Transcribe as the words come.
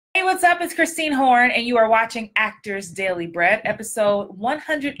Hey, what's up? It's Christine Horn, and you are watching Actors Daily Bread, episode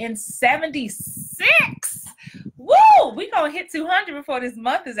 176. Woo! We're going to hit 200 before this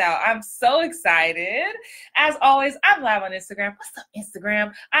month is out. I'm so excited. As always, I'm live on Instagram. What's up,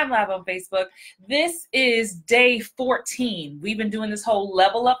 Instagram? I'm live on Facebook. This is day 14. We've been doing this whole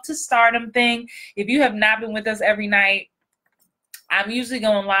level up to stardom thing. If you have not been with us every night, I'm usually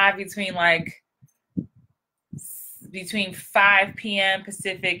going live between 5 p.m.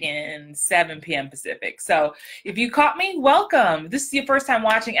 Pacific and 7 p.m. Pacific. So if you caught me, welcome. If this is your first time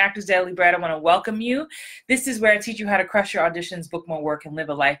watching Actors Daily Bread, I want to welcome you. This is where I teach you how to crush your auditions, book more work, and live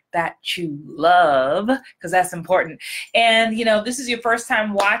a life that you love, because that's important. And, you know, this is your first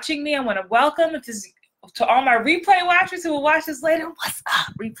time watching me. I want to welcome, if this is to all my replay watchers who will watch this later. What's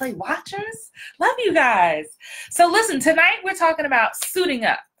up, replay watchers? Love you guys. So listen, tonight we're talking about suiting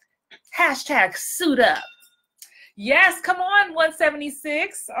up. Hashtag suit up. Yes, come on,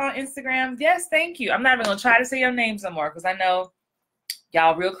 176 on Instagram. Yes, thank you. I'm not even going to try to say your names no more because I know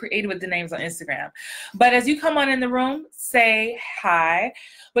y'all real creative with the names on Instagram. But as you come on in the room, say hi.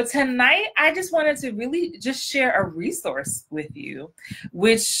 But tonight, I just wanted to really just share a resource with you,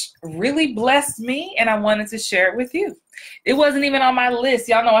 which really blessed me, and I wanted to share it with you. It wasn't even on my list.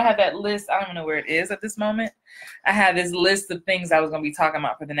 Y'all know I have that list. I don't know where it is at this moment. I have this list of things I was going to be talking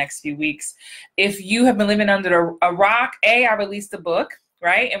about for the next few weeks. If you have been living under a rock, I released a book,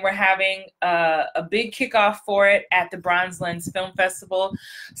 right? And we're having a big kickoff for it at the Bronze Lens Film Festival,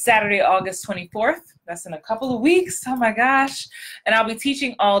 Saturday, August 24th. That's in a couple of weeks. Oh my gosh. And I'll be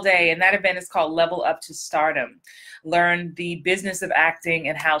teaching all day. And that event is called Level Up to Stardom. Learn the business of acting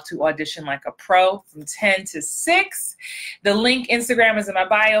and how to audition like a pro from 10 to 6. The link, Instagram is in my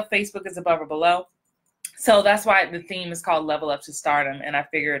bio. Facebook is above or below. So that's why the theme is called Level Up to Stardom. And I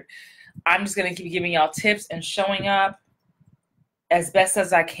figured I'm just going to keep giving y'all tips and showing up as best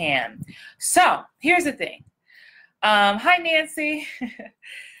as I can. So here's the thing. Hi, Nancy.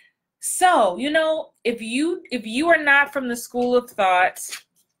 So, you know, if you are not from the school of thought,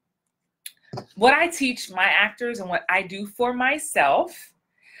 what I teach my actors and what I do for myself,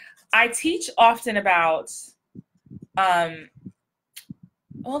 I teach often about,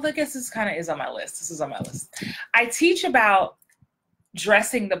 well, I guess this kind of is on my list. This is on my list. I teach about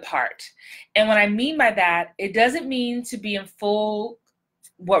dressing the part. And what I mean by that, it doesn't mean to be in full,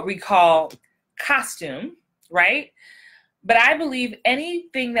 what we call costume, right? But I believe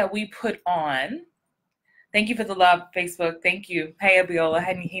anything that we put on, thank you for the love, Facebook. Thank you. Hey, Abiola.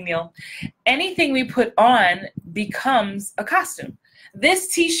 Hey, Neil. Anything we put on becomes a costume. This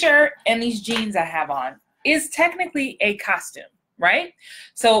t-shirt and these jeans I have on is technically a costume, right?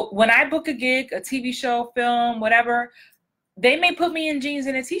 So when I book a gig, a TV show, film, whatever, they may put me in jeans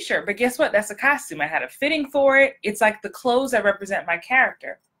and a t-shirt, but guess what? That's a costume. I had a fitting for it. It's like the clothes that represent my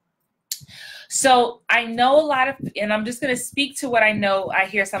character. So I know a lot of, and I'm just going to speak to what I know I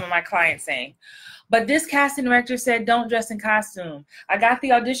hear some of my clients saying, but this casting director said, don't dress in costume. I got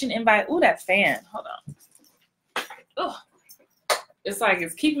the audition invite. Ooh, that fan. Hold on. Ugh. It's like,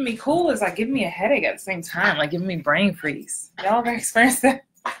 it's keeping me cool. It's like giving me a headache at the same time, like giving me brain freeze. Y'all ever experienced that?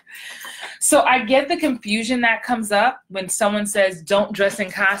 So I get the confusion that comes up when someone says, don't dress in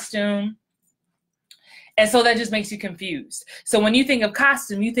costume. And so that just makes you confused. So when you think of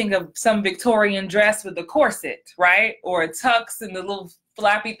costume, you think of some Victorian dress with a corset, right? Or a tux and the little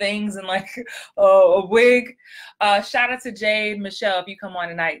flappy things and like a wig. Shout out to Jade, Michelle, if you come on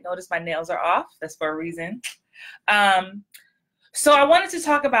tonight. Notice my nails are off. That's for a reason. So I wanted to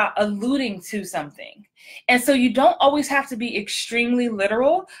talk about alluding to something. And so you don't always have to be extremely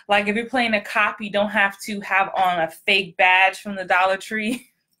literal. Like if you're playing a cop, you don't have to have on a fake badge from the Dollar Tree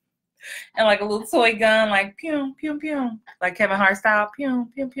and like a little toy gun, like pew, pew, pew, like Kevin Hart style, pew,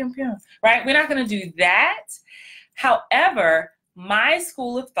 pew, pew, pew, right? We're not going to do that. However, my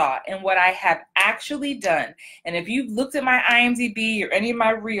school of thought and what I have actually done, and if you've looked at my IMDb or any of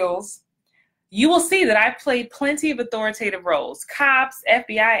my reels, you will see that I've played plenty of authoritative roles. Cops,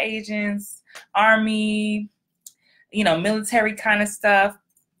 FBI agents, Army, you know, military kind of stuff.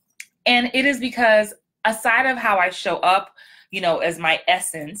 And it is because aside of how I show up, you know, as my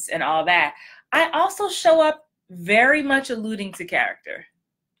essence and all that, I also show up very much alluding to character.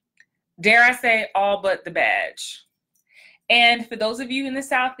 Dare I say, all but the badge. And for those of you in the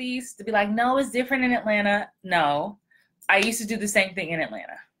Southeast to be like, no, it's different in Atlanta. No, I used to do the same thing in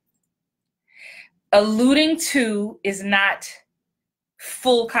Atlanta. Alluding to is not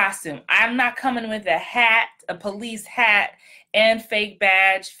full costume. I'm not coming with a hat, a police hat, and fake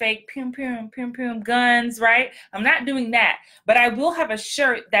badge, fake pum, pum, pum, pum, guns, right? I'm not doing that. But I will have a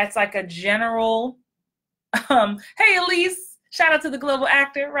shirt that's like a general, hey, Elise, Shout out to the global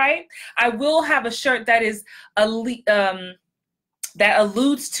actor, right? I will have a shirt that is that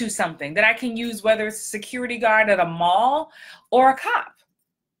alludes to something that I can use, whether it's a security guard at a mall or a cop,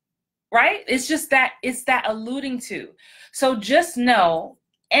 right? It's just that, it's that alluding to. So just know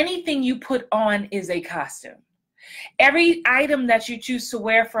anything you put on is a costume. Every item that you choose to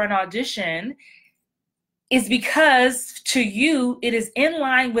wear for an audition is because to you, it is in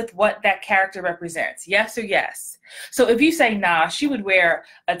line with what that character represents. Yes or yes. So if you say, nah, she would wear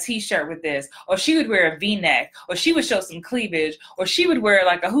a t-shirt with this, or she would wear a v-neck, or she would show some cleavage, or she would wear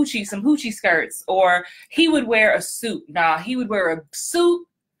like some hoochie skirts, or he would wear a suit. Nah, he would wear a suit,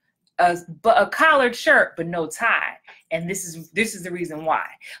 a collared shirt, but no tie. And this is the reason why.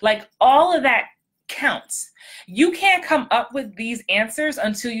 Like, all of that counts. You can't come up with these answers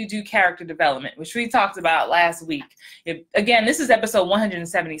until you do character development, which we talked about last week. Again, this is episode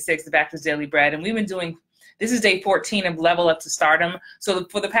 176 of Actors Daily Bread, and we've been doing, this is day 14 of Level Up to Stardom. So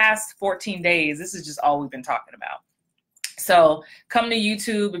for the past 14 days, this is just all we've been talking about. So come to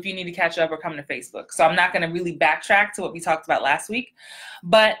YouTube if you need to catch up, or come to Facebook. So I'm not going to really backtrack to what we talked about last week,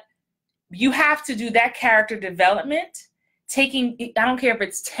 but you have to do that character development, taking, I don't care if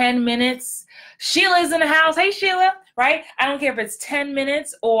it's 10 minutes. Sheila's in the house. Hey, Sheila, right? I don't care if it's 10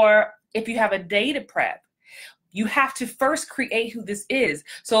 minutes or if you have a day to prep. You have to first create who this is.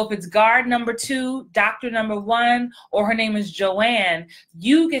 So if it's guard number 2, doctor number 1, or her name is Joanne,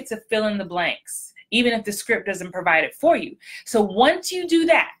 you get to fill in the blanks, even if the script doesn't provide it for you. So once you do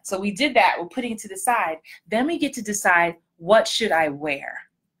that, so we did that, we're putting it to the side, then we get to decide, what should I wear?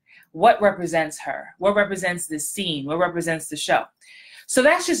 What represents her? What represents this scene? What represents the show? So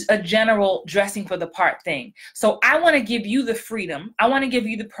that's just a general dressing for the part thing. So I want to give you the freedom. I want to give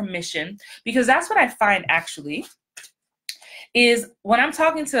you the permission, because that's what I find actually is when I'm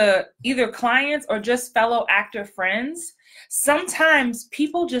talking to either clients or just fellow actor friends, sometimes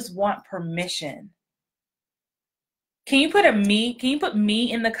people just want permission. Can you put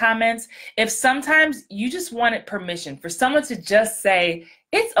me in the comments if sometimes you just wanted permission for someone to just say,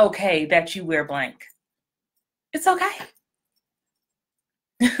 it's okay that you wear blank. It's okay.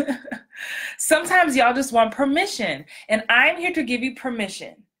 Sometimes y'all just want permission, and I'm here to give you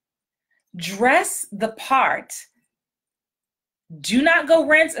permission. Dress the part. Do not go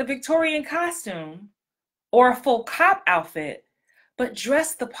rent a Victorian costume or a full cop outfit, but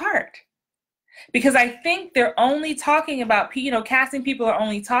dress the part. Because I think they're only talking about, casting people are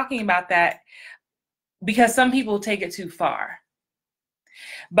only talking about that because some people take it too far.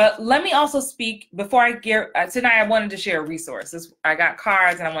 But let me also speak, before I get, tonight I wanted to share a resource. I got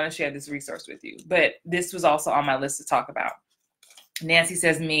cards and I want to share this resource with you, but this was also on my list to talk about. Nancy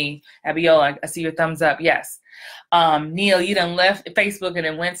says, me, Abiola, I see your thumbs up. Yes. Neil, you done left Facebook and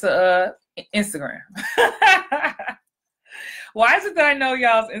then went to Instagram. Why is it that I know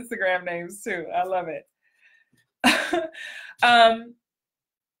y'all's Instagram names too? I love it.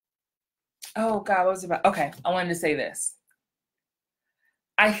 Oh God, what was it about? Okay, I wanted to say this.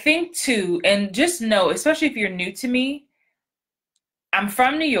 I think too, and just know, especially if you're new to me, I'm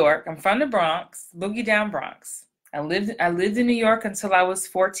from New York. I'm from the Bronx, Boogie Down Bronx. I lived in New York until I was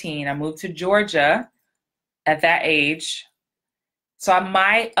 14. I moved to Georgia at that age. So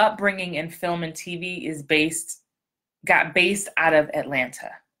my upbringing in film and TV got based out of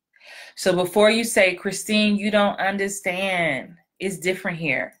Atlanta. So before you say, Christine, you don't understand, it's different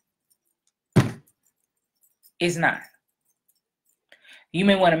here. It's not. You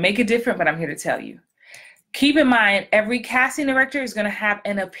may want to make it different, but I'm here to tell you. Keep in mind, every casting director is going to have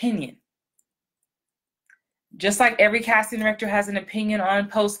an opinion. Just like every casting director has an opinion on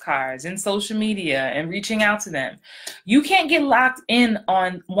postcards and social media and reaching out to them. You can't get locked in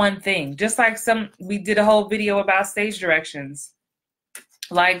on one thing. Just like we did a whole video about stage directions.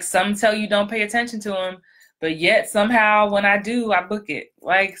 Like, some tell you don't pay attention to them, but yet somehow when I do, I book it.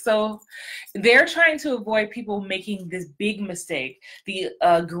 Like, so they're trying to avoid people making this big mistake.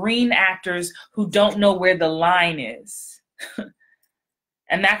 The green actors who don't know where the line is.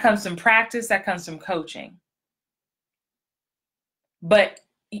 And that comes from practice, that comes from coaching. But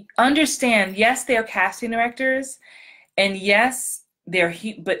understand, yes, they're casting directors, and yes,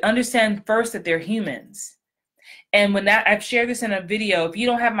 but understand first that they're humans. And I've shared this in a video. If you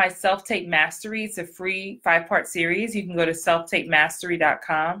don't have my Self-Tape Mastery, it's a free 5-part series. You can go to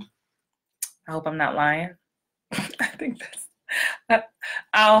selftapemastery.com. I hope I'm not lying. I think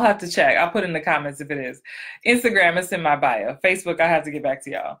I'll have to check. I'll put in the comments if it is. Instagram is in my bio. Facebook, I have to get back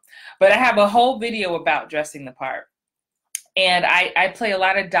to y'all. But I have a whole video about dressing the part. And I play a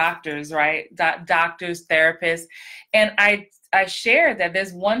lot of doctors, right? Doctors, therapists. And I shared that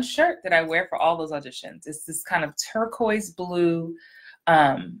there's one shirt that I wear for all those auditions. It's this kind of turquoise blue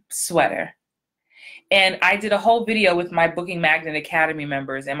sweater. And I did a whole video with my Booking Magnet Academy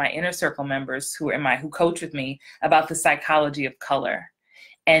members and my Inner Circle members who coach with me about the psychology of color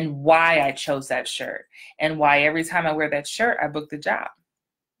and why I chose that shirt and why every time I wear that shirt, I book the job.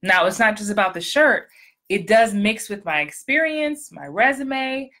 Now, it's not just about the shirt. It does mix with my experience, my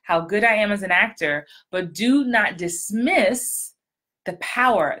resume, how good I am as an actor, but do not dismiss the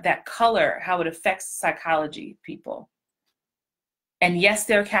power, that color, how it affects the psychology of people. And yes,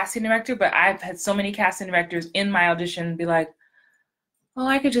 they're a casting director, but I've had so many casting directors in my audition be like, oh,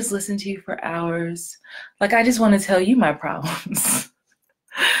 I could just listen to you for hours. Like, I just want to tell you my problems.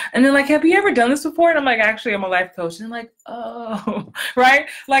 And they're like, have you ever done this before? And I'm like, actually, I'm a life coach. And I'm like, oh, right?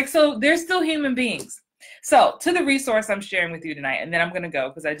 Like, so they're still human beings. So to the resource I'm sharing with you tonight, and then I'm going to go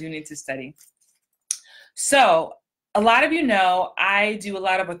because I do need to study. So a lot of you know I do a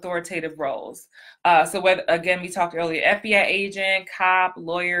lot of authoritative roles. So whether, again, we talked earlier, FBI agent, cop,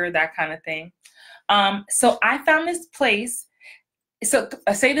 lawyer, that kind of thing. So I found this place. So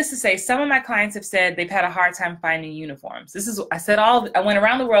I say this to say, some of my clients have said they've had a hard time finding uniforms. I went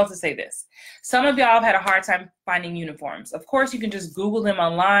around the world to say this. Some of y'all have had a hard time finding uniforms. Of course, you can just Google them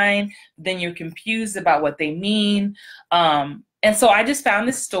online, then you're confused about what they mean. And so I just found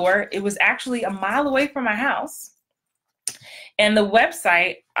this store. It was actually a mile away from my house. And the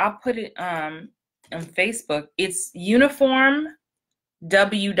website, I'll put it on Facebook. It's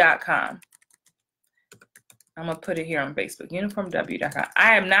uniformw.com. I'm going to put it here on Facebook, uniformw.com.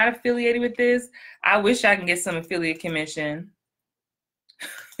 I am not affiliated with this. I wish I can get some affiliate commission,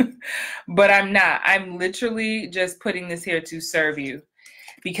 but I'm not. I'm literally just putting this here to serve you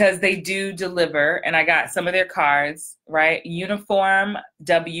because they do deliver, and I got some of their cards, right? Uniformw.com.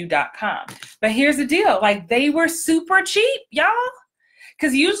 But here's the deal. Like, they were super cheap, y'all.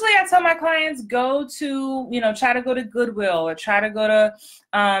 Because usually I tell my clients, go to, try to go to Goodwill or try to go to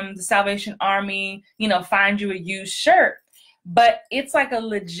the Salvation Army, find you a used shirt. But it's like a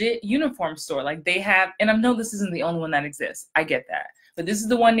legit uniform store. Like, they have, and I know this isn't the only one that exists. I get that. But this is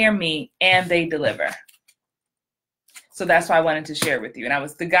the one near me, and they deliver. So that's why I wanted to share with you. And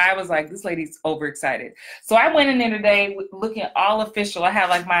the guy was like, this lady's overexcited. So I went in there today looking all official. I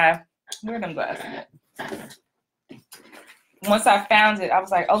had like where are them glasses? Once I found it, I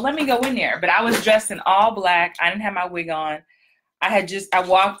was like, oh, let me go in there. But I was dressed in all black. I didn't have my wig on. I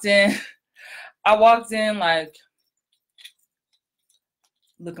walked in like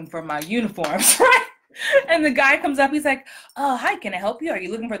looking for my uniforms, right? And the guy comes up, he's like, oh, hi, can I help you? Are you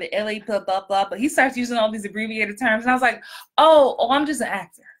looking for the LA blah, blah, blah? But he starts using all these abbreviated terms. And I was like, oh, I'm just an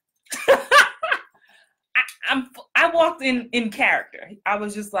actor. I walked in character. I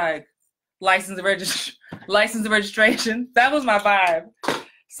was just like, license and registration. That was my vibe.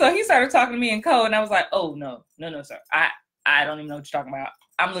 So he started talking to me in code, and I was like, oh, no, sir. I don't even know what you're talking about.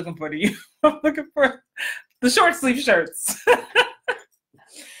 I'm looking for I'm looking for the short sleeve shirts.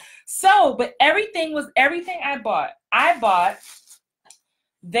 So, but everything I bought,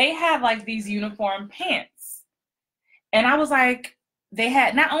 they had like these uniform pants. And I was like,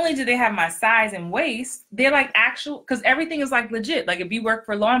 not only did they have my size and waist, they're like actual, because everything is like legit. Like, if you work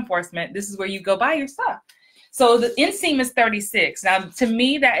for law enforcement, this is where you go buy your stuff. So the inseam is 36. Now, to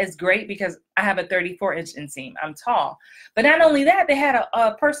me, that is great because I have a 34-inch inseam. I'm tall. But not only that, they had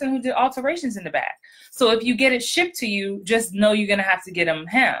a person who did alterations in the back. So if you get it shipped to you, just know you're going to have to get them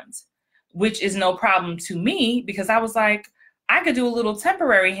hemmed, which is no problem to me because I was like, I could do a little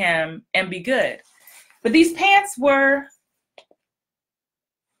temporary hem and be good. But these pants were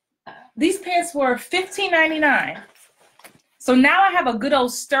 $15.99. So now I have a good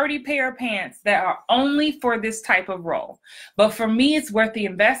old sturdy pair of pants that are only for this type of role. But for me, it's worth the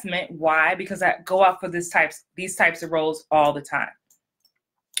investment. Why? Because I go out for these types of roles all the time.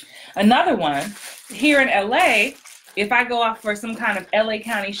 Another one, here in LA, if I go out for some kind of LA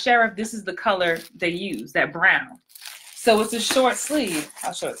County Sheriff, this is the color they use, that brown. So it's a short sleeve.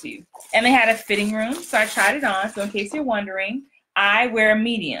 I'll show it to you. And they had a fitting room, so I tried it on. So in case you're wondering, I wear a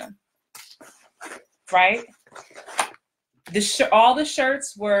medium, right? All the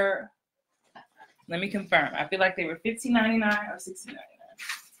shirts were, let me confirm. I feel like they were $15.99 or $16.99.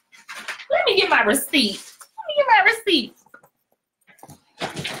 Let me get my receipt.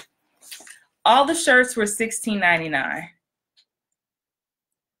 All the shirts were $16.99.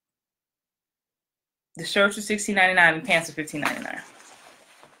 The shirts were $16.99 and pants were $15.99.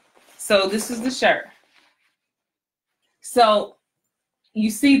 So this is the shirt. So you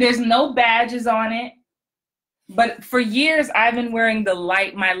see there's no badges on it. But for years, I've been wearing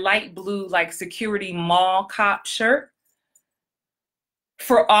my light blue, like security mall cop shirt.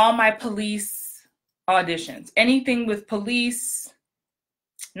 for all my police auditions. Anything with police,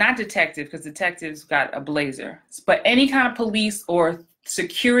 not detective, because detectives got a blazer, but any kind of police or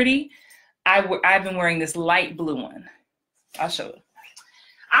security, I've been wearing this light blue one. I'll show you.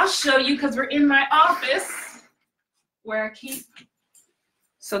 I'll show you because we're in my office where I keep.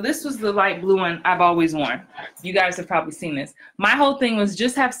 So this was the light blue one I've always worn. You guys have probably seen this. My whole thing was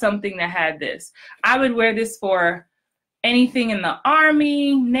just have something that had this. I would wear this for anything in the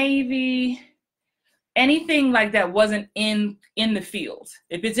Army, Navy, anything like that wasn't in the field.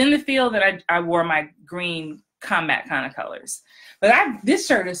 If it's in the field, then I wore my green combat kind of colors. But this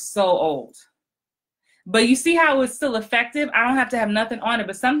shirt is so old. But you see how it's still effective? I don't have to have nothing on it,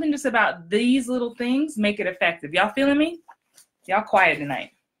 but something just about these little things make it effective. Y'all feeling me? Y'all quiet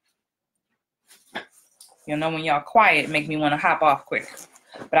tonight. You know when y'all quiet, make me want to hop off quick.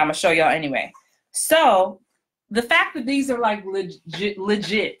 But I'm going to show y'all anyway. So the fact that these are like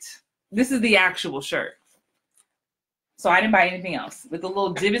legit, this is the actual shirt. So I didn't buy anything else with the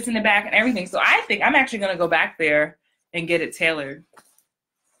little divots in the back and everything. So I think I'm actually going to go back there and get it tailored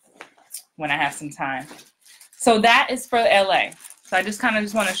when I have some time. So that is for LA. So I just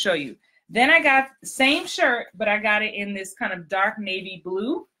want to show you. Then I got the same shirt, but I got it in this kind of dark navy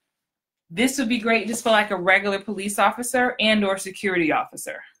blue. This would be great just for like a regular police officer and or security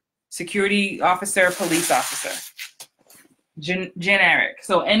officer. Security officer, police officer. Generic.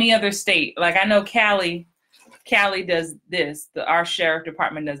 So any other state. Like I know Cali does this. Our sheriff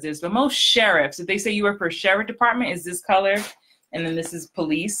department does this. But most sheriffs, if they say you work for a sheriff department, is this color. And then this is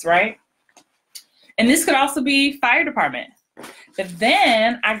police, right? And this could also be fire department. But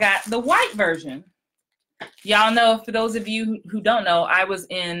then I got the white version. Y'all know, for those of you who don't know, I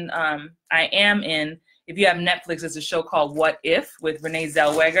am in, if you have Netflix, it's a show called What If with Renee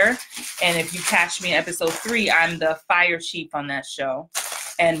Zellweger. And if you catch me in episode 3, I'm the fire chief on that show.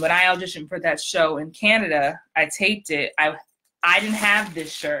 And when I auditioned for that show in Canada, I taped it. I didn't have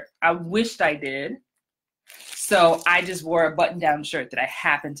this shirt. I wished I did. So I just wore a button-down shirt that I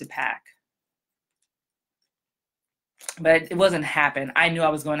happened to pack. But it wasn't happen. I knew I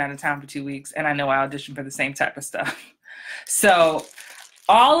was going out of town for 2 weeks, and I know I auditioned for the same type of stuff. So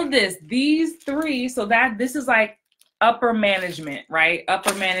all of this, these three, so that this is like upper management, right?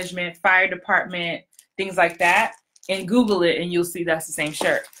 Upper management, fire department, things like that. And Google it, and you'll see that's the same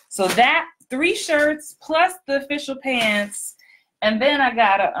shirt. So that 3 shirts plus the official pants, and then I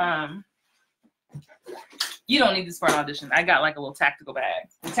got a you don't need this for an audition. I got like a little tactical bag.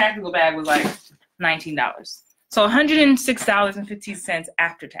 The tactical bag was like $19. So $106.15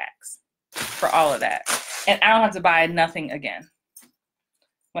 after tax for all of that. And I don't have to buy nothing again.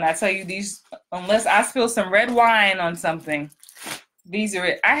 When I tell you these, unless I spill some red wine on something, these are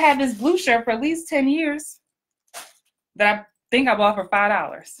it. I had this blue shirt for at least 10 years that I think I bought for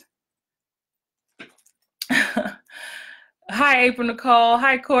 $5. Hi, April Nicole.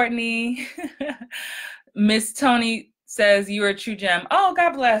 Hi, Courtney. Miss Tony says you are a true gem. Oh,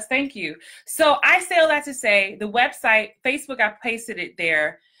 God bless. Thank you. So I say all that to say the website, Facebook, I pasted it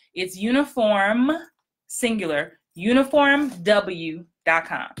there. It's uniform, singular,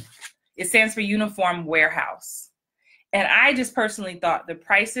 uniformw.com. It stands for Uniform Warehouse. And I just personally thought the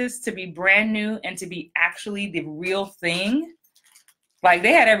prices to be brand new and to be actually the real thing, like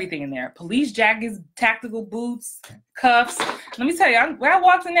they had everything in there. Police jackets, tactical boots, cuffs. Let me tell you, when I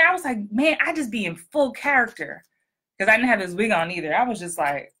walked in there, I was like, man, I just be in full character. Because I didn't have this wig on either. I was just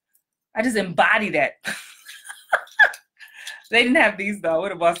like, I just embodied that. They didn't have these though. I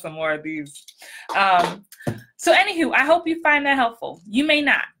would have bought some more of these. So anywho, I hope you find that helpful. You may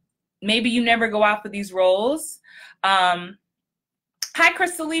not. Maybe you never go out for these roles. Hi,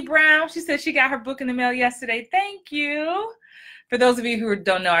 Crystal Lee Brown. She said she got her book in the mail yesterday. Thank you. For those of you who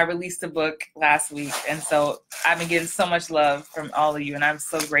don't know, I released a book last week. And so I've been getting so much love from all of you. And I'm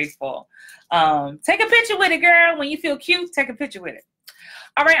so grateful. Take a picture with it, girl. When you feel cute, take a picture with it.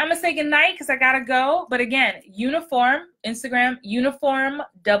 All right, I'm going to say goodnight because I got to go. But again, Uniform, Instagram,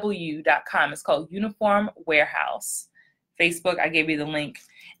 uniformw.com. It's called Uniform Warehouse. Facebook, I gave you the link.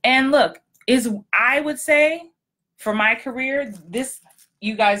 And look, I would say for my career, this,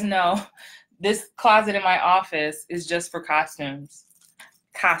 you guys know, this closet in my office is just for costumes.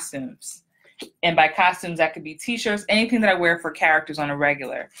 Costumes. And by costumes, that could be t-shirts, anything that I wear for characters on a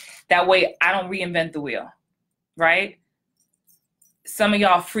regular. That way, I don't reinvent the wheel, right? Some of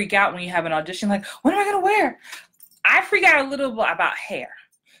y'all freak out when you have an audition, like, what am I going to wear? I freak out a little bit about hair.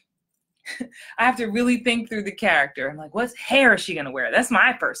 I have to really think through the character. I'm like, what hair is she going to wear? That's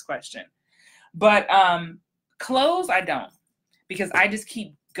my first question. But clothes, I don't. Because I just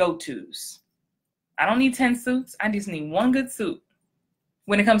keep go-tos. I don't need 10 suits. I just need one good suit.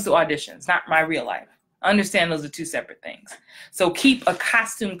 when it comes to auditions, not my real life. Understand those are two separate things. So keep a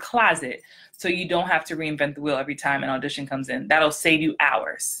costume closet so you don't have to reinvent the wheel every time an audition comes in. That'll save you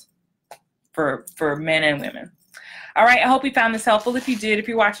hours for men and women. All right, I hope you found this helpful. If you did, if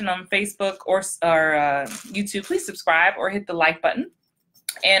you're watching on Facebook or YouTube, please subscribe or hit the like button.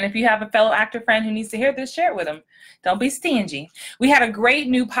 And if you have a fellow actor friend who needs to hear this, share it with them. Don't be stingy. We had a great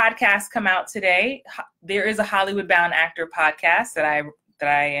new podcast come out today. There is a Hollywood Bound Actor podcast that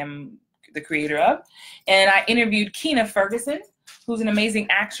I am the creator of. And I interviewed CAINE Ferguson, who's an amazing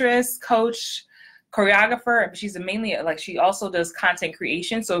actress, coach, choreographer. She's mainly, like, she also does content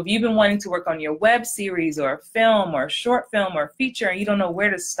creation. So if you've been wanting to work on your web series or film or short film or feature and you don't know where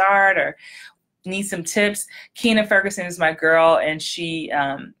to start or need some tips, CAINE Ferguson is my girl, and she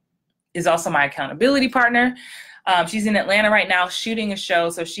is also my accountability partner. She's in Atlanta right now shooting a show,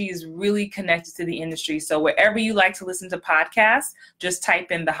 so she's really connected to the industry. So wherever you like to listen to podcasts, just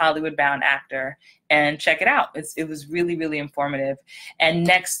type in the Hollywood Bound Actor and check it out. It was really, really informative. And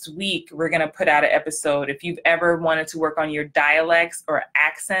next week, we're going to put out an episode. If you've ever wanted to work on your dialects or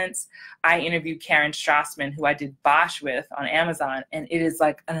accents, I interviewed Karen Strassman, who I did Bosch with on Amazon, and it is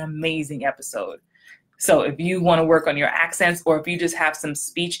like an amazing episode. So if you want to work on your accents, or if you just have some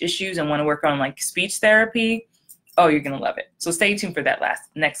speech issues and want to work on like speech therapy, oh, you're going to love it. So stay tuned for that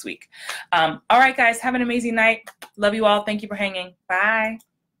next week. All right, guys, have an amazing night. Love you all. Thank you for hanging. Bye.